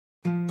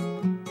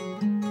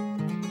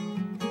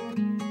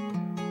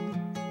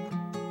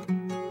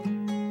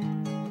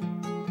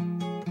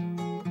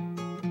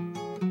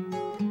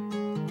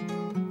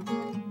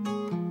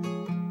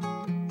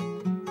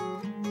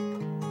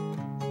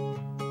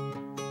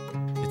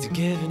It's a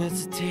give and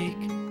it's a take.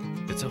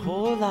 It's a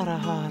whole lot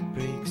of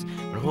heartbreaks,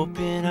 but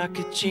hoping I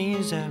could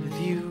change that with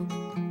you.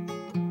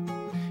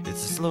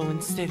 It's a slow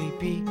and steady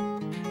beat,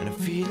 and I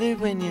feel it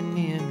when you're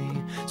near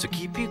me. So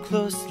keep you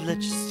close to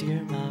let you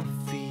steer my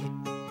feet.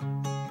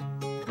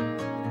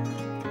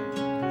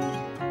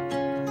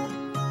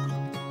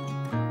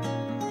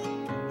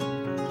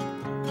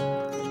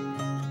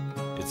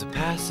 It's a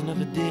passing of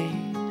a day,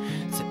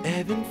 it's an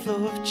ebb and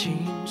flow of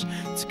change.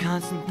 It's a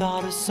constant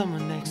thought of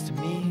someone next to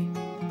me.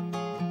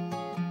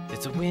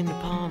 It's a wind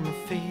upon my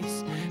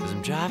face as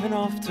I'm driving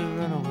off to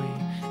run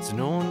away. It's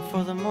knowing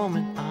for the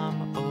moment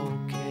I'm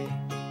okay.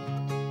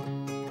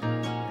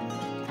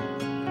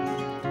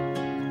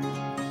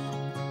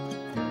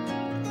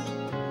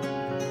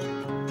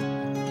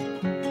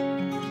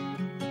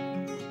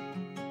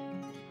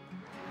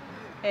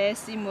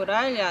 Essa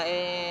muralha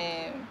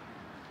é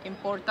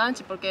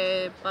importante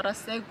porque para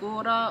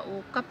segurar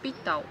o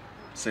capital.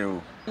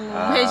 Seul.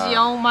 A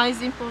região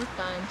mais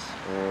importante.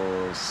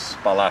 Os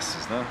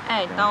palácios, né?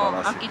 Então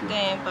aqui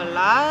tem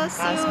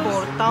palácios,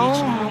 portão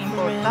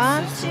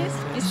importantes,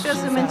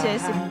 especialmente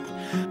esse.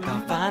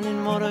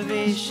 Finding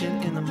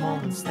motivation in the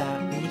moments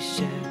that we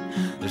share.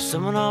 There's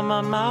someone on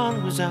my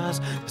mind whose eyes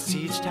I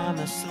see each time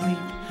I sleep.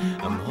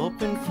 I'm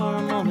hoping for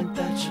a moment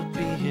that she'll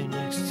be here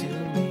next to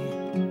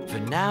me. For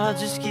now I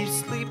just keep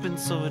sleeping,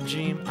 so I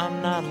dream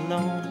I'm not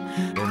alone.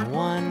 And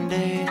one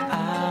day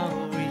I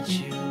will reach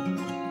you.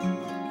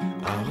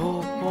 I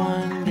hope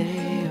one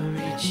day I'll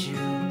reach you.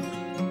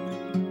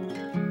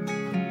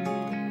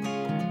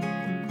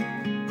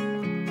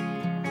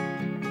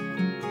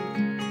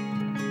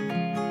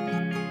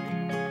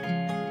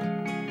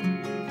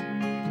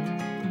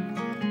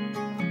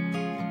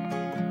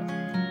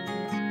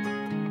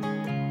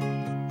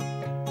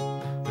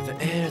 With the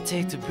air I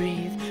take to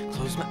breathe,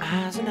 close my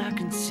eyes and I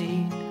can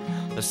see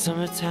the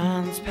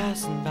summertime's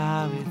passing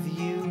by with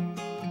you.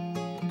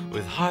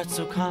 With hearts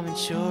so calm and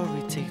sure,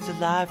 we take to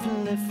life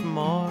and live for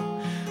more,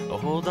 or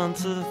hold on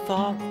to the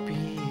thought of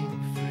being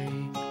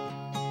free.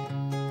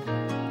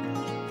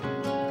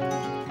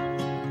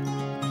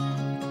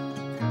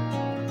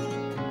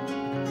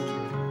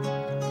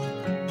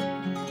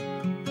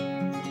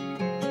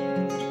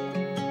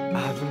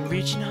 I've been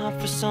reaching out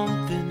for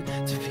something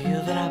to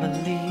feel that I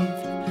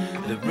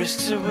believe. The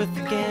risks are worth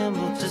the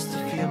gamble just to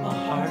feel my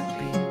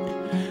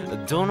heartbeat. I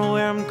don't know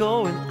where I'm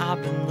going,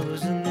 I've been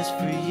losing this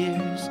for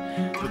years.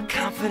 But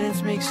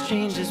confidence makes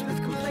changes with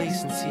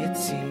complacency, it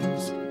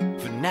seems.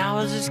 For now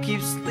I just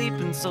keep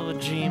sleeping, so I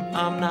dream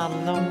I'm not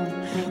alone.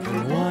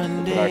 And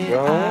one day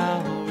I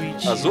will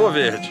reach you. Azul ou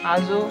verde?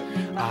 Azul.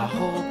 I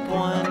hope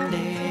one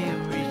day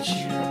I'll reach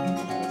you.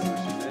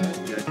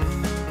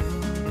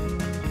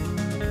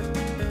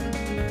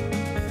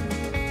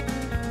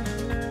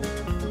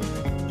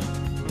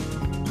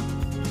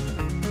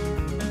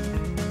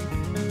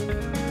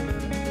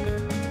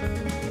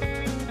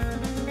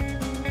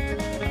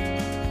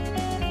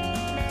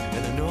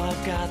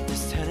 Got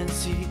this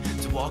tendency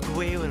to walk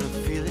away when I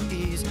feel at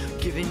ease,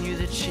 giving you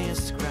the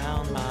chance to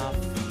ground my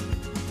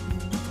feet.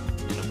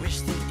 And I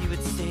wish that you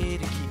would stay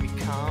to keep me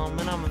calm,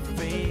 and I'm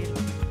afraid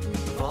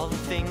of all the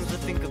things I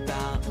think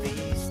about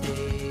these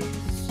days.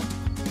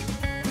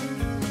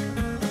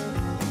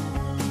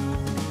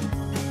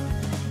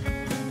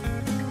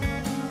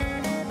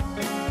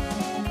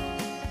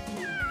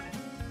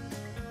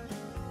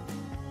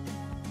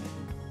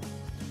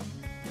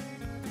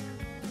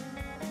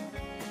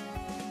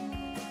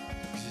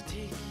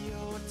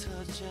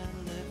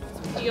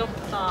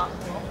 귀엽다.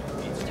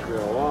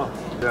 귀여워.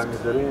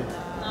 고양이들이.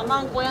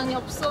 나만 고양이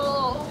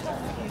없어.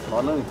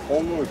 나는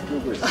뽕을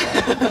끼고 있어.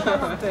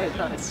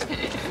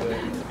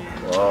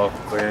 와,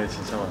 고양이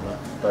진짜 많아.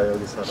 나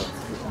여기 살아.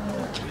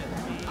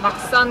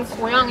 막산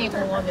고양이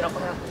공원이라고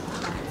해야 돼.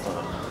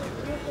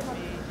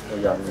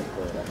 여기 안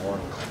있고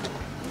영원.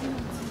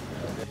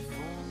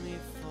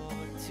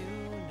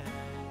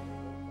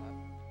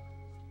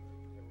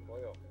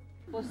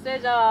 Você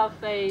já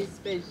fez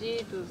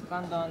pedidos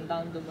quando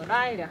andando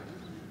muralha?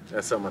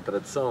 Essa é uma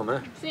tradição,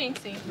 né? Sim,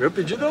 sim. Meu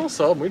pedido é um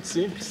só, muito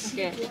simples. O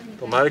quê?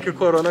 Tomara que o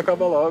corona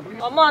acabe logo.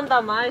 Vamos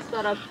andar mais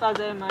para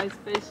fazer mais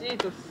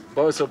pedidos?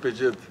 Qual é o seu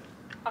pedido?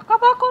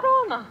 Acabar a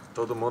corona.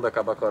 Todo mundo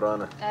acaba a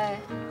corona. É.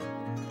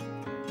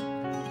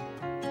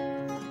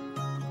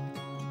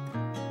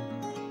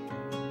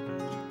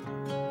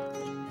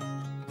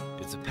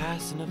 It's a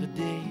passing of a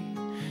day,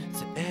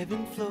 it's an ebb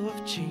and flow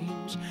of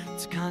change.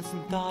 It's a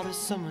constant thought of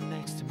someone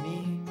next to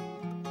me.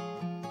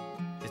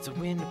 It's a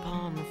wind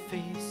upon my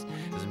face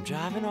as I'm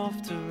driving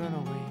off to run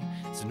away.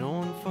 It's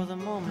known for the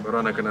moment.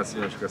 코로나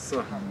끝났으면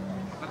좋겠어?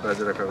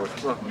 브라질에 가고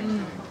싶어?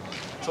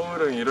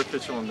 서울은 이렇게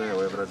추운데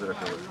왜 브라질에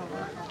가고 싶어?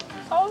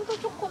 서울도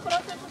좋고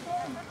브라질도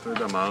좋아. 둘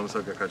다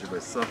마음속에 가지고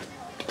있어?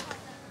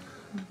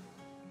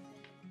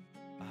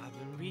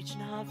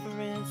 Reaching out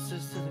for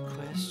answers to the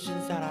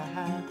questions that I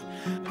have,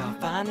 about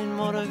finding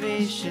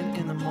motivation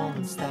in the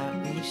moments that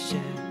we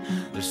share.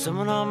 There's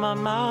someone on my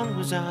mind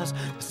whose eyes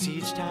I see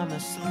each time I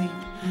sleep.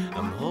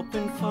 I'm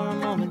hoping for a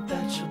moment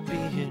that she'll be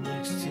here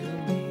next to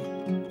me.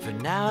 For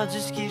now I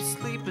just keep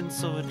sleeping,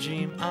 so I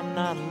dream I'm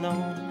not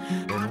alone.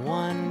 And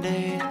one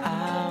day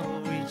I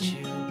will reach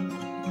you.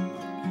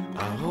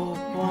 I hope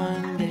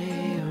one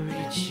day I'll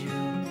reach you.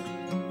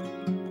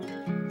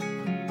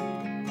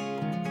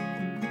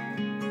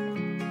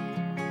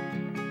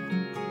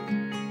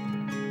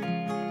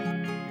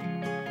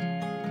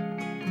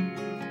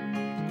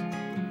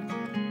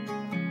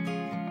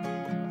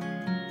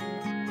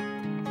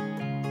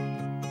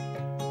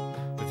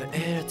 With the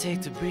air I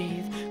take to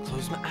breathe,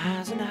 close my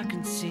eyes and I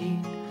can see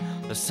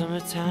the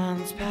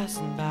summertime's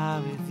passing by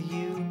with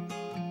you.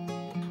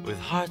 With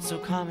hearts so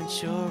calm and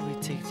sure,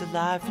 we take to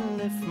life and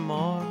live for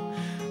more,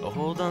 or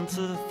hold on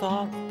to the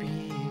thought of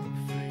being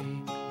free.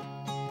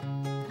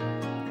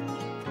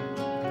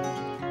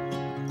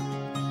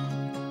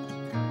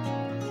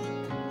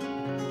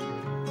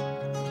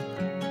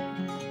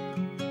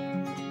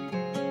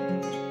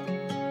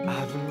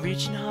 I've been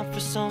reaching out for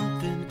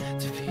something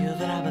to feel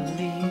that I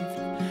believe.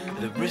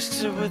 The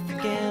risks are worth the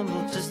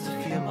gamble just to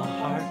feel my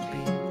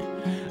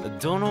heartbeat. I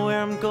don't know where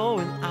I'm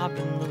going, I've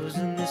been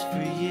losing this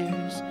for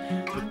years.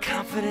 But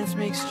confidence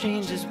makes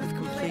changes with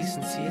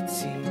complacency, it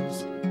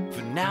seems.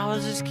 For now I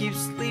just keep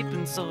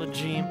sleeping, so I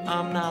dream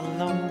I'm not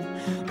alone.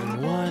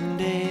 And one